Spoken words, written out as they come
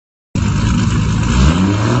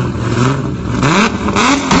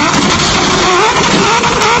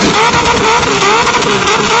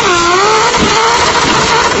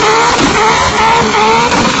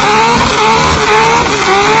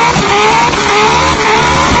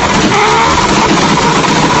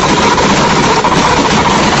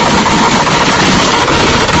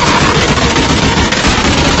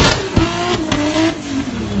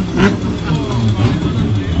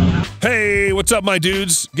up, my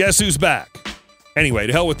dudes? Guess who's back? Anyway,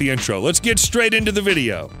 to hell with the intro. Let's get straight into the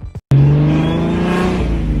video.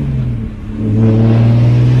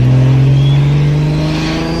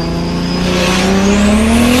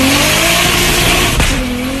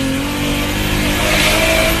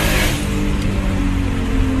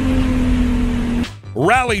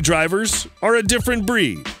 Rally drivers are a different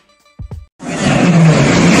breed.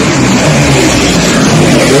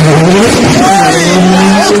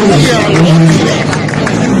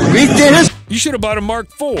 You should have bought a Mark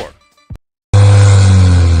IV.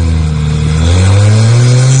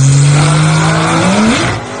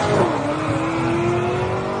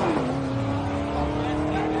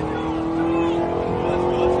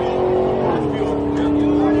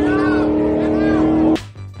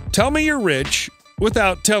 Tell me you're rich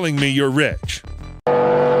without telling me you're rich.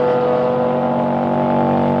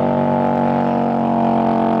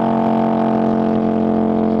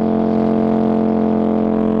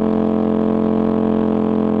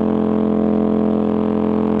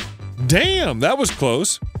 Damn, that was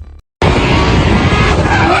close.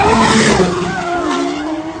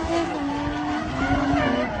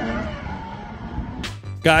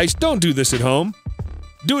 Guys, don't do this at home.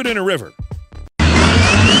 Do it in a river.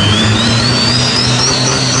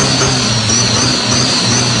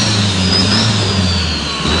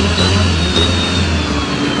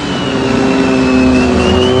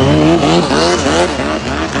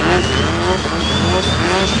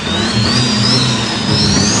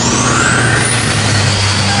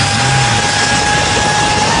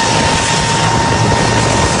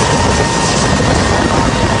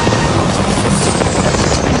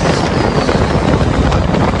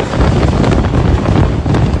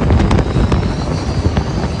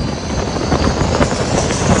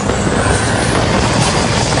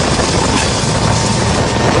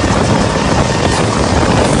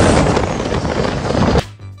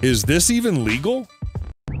 Is this even legal?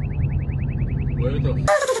 Where the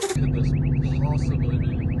f could this possibly be?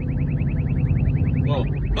 Whoa.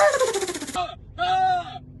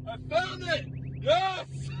 I found it! Yes!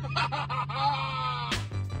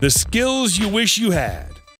 The skills you wish you had.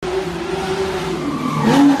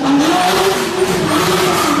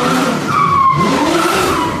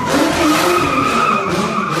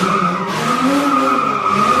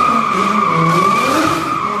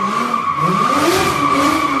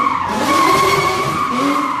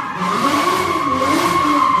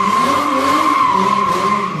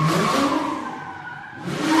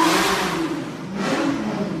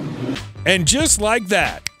 And just like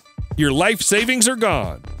that, your life savings are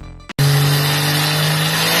gone.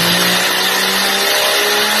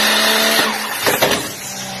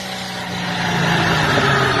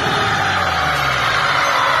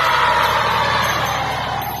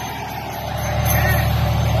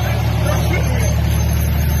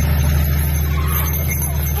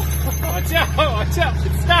 Watch out,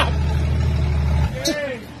 stop!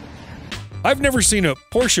 I've never seen a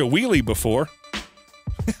Porsche wheelie before.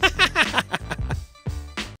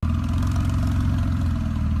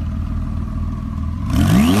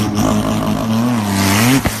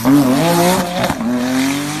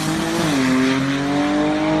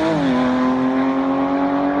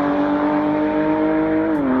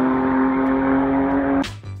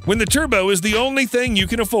 When the turbo is the only thing you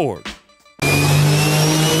can afford.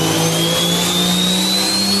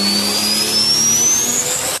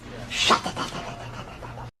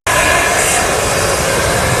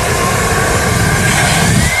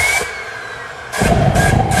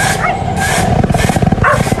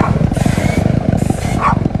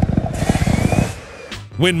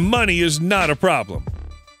 When money is not a problem.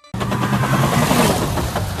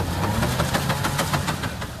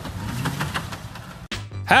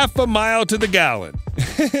 Half a mile to the gallon.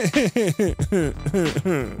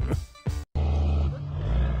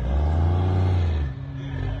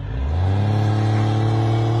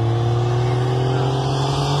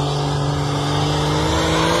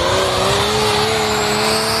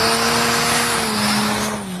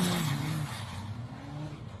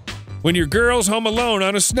 When your girl's home alone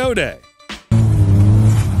on a snow day.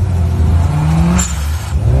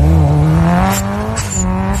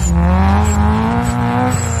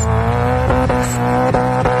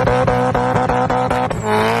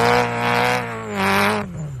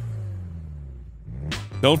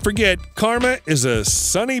 Don't forget, karma is a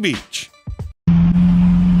sunny beach.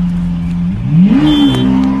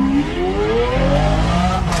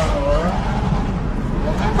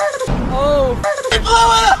 Oh,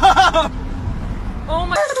 oh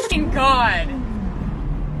my God.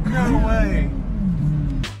 No way.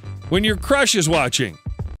 When your crush is watching.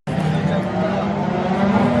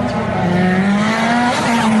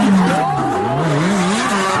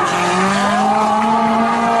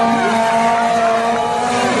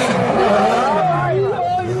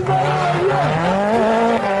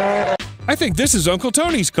 think this is Uncle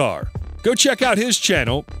Tony's car. Go check out his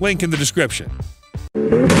channel, link in the description.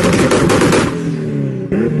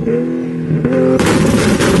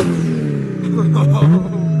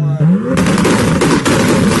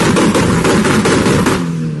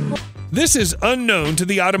 This is unknown to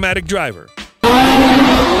the automatic driver.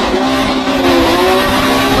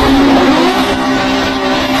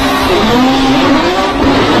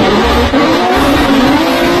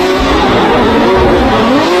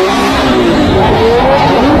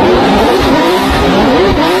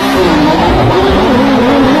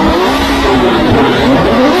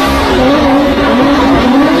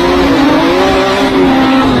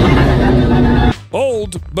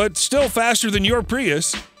 Old, but still faster than your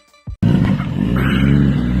Prius.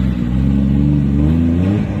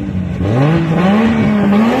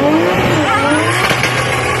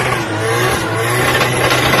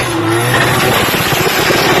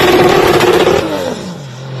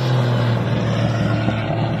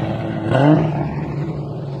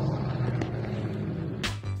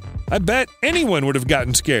 I bet anyone would have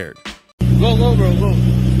gotten scared. Go, bro, go.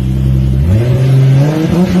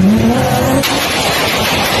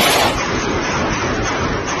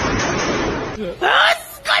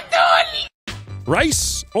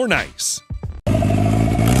 Rice or nice?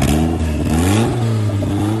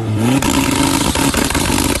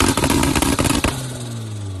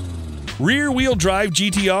 Rear-wheel drive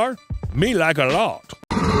GTR? Me like a lot.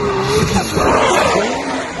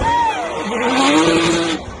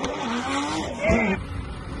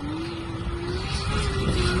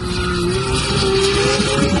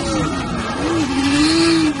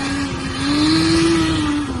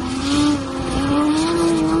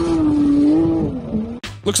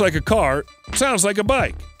 Looks like a car, sounds like a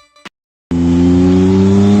bike.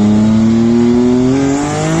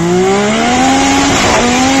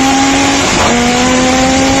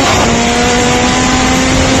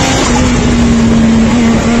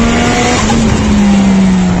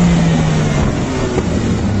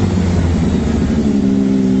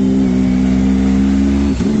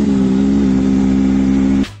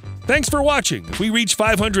 Thanks for watching. If we reach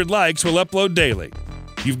 500 likes, we'll upload daily.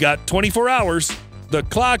 You've got 24 hours. The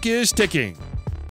clock is ticking.